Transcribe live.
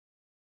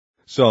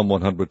Psalm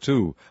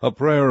 102, a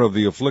prayer of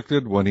the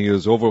afflicted when he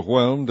is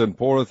overwhelmed and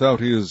poureth out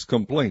his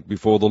complaint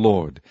before the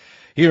Lord.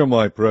 Hear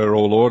my prayer,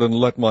 O Lord, and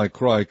let my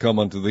cry come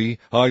unto thee.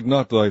 Hide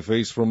not thy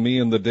face from me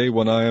in the day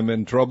when I am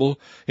in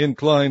trouble.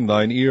 Incline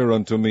thine ear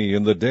unto me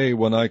in the day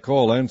when I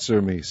call.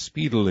 Answer me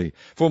speedily.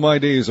 For my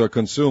days are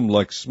consumed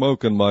like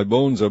smoke, and my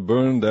bones are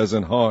burned as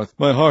an hearth.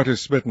 My heart is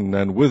smitten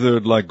and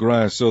withered like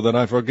grass, so that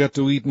I forget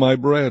to eat my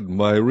bread.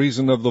 By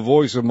reason of the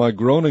voice of my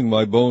groaning,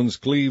 my bones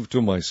cleave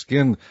to my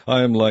skin.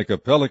 I am like a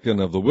pelican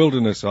of the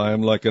wilderness. I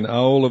am like an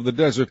owl of the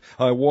desert.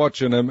 I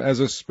watch and am as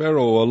a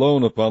sparrow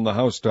alone upon the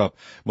housetop.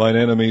 Mine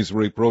enemies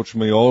reproach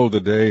me all the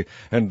day,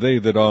 and they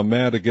that are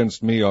mad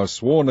against me are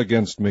sworn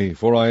against me.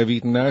 For I have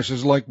eaten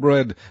ashes like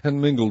bread,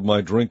 and mingled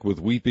my drink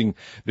with weeping,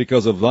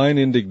 because of thine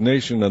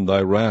indignation and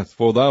thy wrath.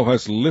 For thou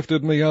hast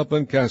lifted me up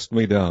and cast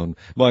me down.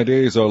 My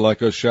days are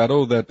like a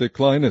shadow that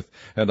declineth,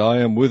 and I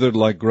am withered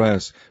like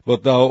grass.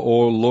 But thou,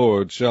 O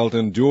Lord, shalt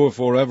endure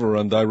forever,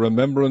 and thy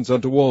remembrance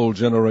unto all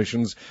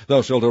generations.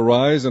 Thou shalt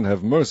arise and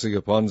have mercy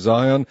upon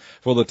Zion,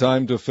 for the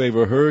time to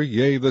favor her,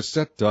 yea, the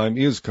set time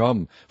is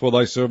come. For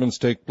thy servants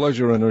take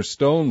pleasure in her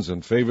stones,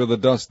 and favor the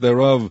dust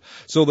thereof.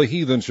 So the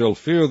heathen shall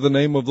fear the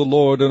name of the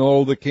Lord, and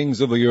all the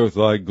kings of the earth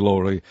thy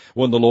glory.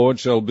 When the Lord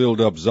shall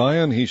build up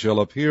Zion, he shall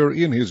appear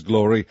in his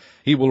glory.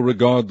 He will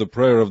regard the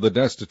prayer of the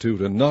destitute,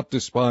 and not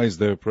despise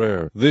their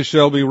prayer. This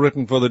shall be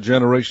written for the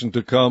generation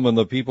to come, and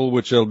the people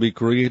which shall be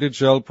created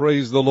shall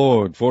praise the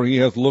Lord. For he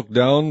hath looked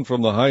down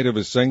from the height of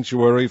his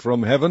sanctuary.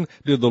 From heaven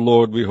did the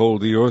Lord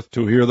behold the earth,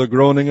 to hear the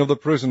groaning of the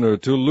prisoner,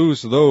 to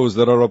loose those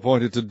that are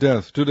appointed to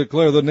death, to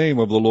declare the name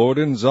of the Lord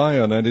in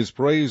Zion, and his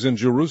praise in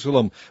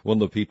Jerusalem, when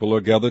the people are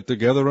gathered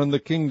together, and the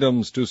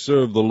kingdoms to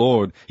serve the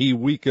Lord. He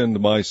weakened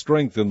my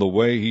strength in the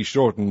way, he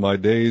shortened my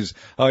days.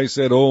 I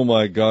said, O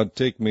my God,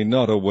 take me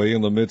not away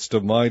in the midst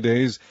of my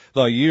days.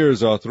 Thy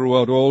years are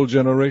throughout all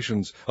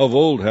generations. Of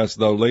old hast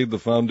thou laid the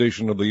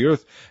foundation of the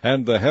earth,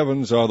 and the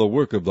heavens are the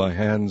work of thy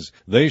hands.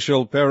 They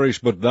shall perish,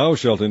 but thou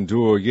shalt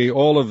endure. Yea,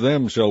 all of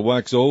them shall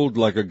wax old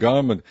like a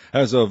garment.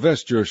 As a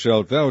vesture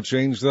shalt thou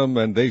change them,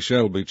 and they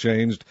shall be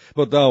changed.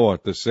 But thou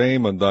art the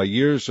same, and thy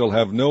years shall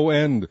have no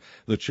end.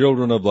 The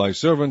children of thy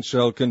servants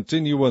shall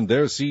continue, and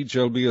their seed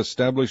shall be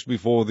established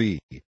before thee.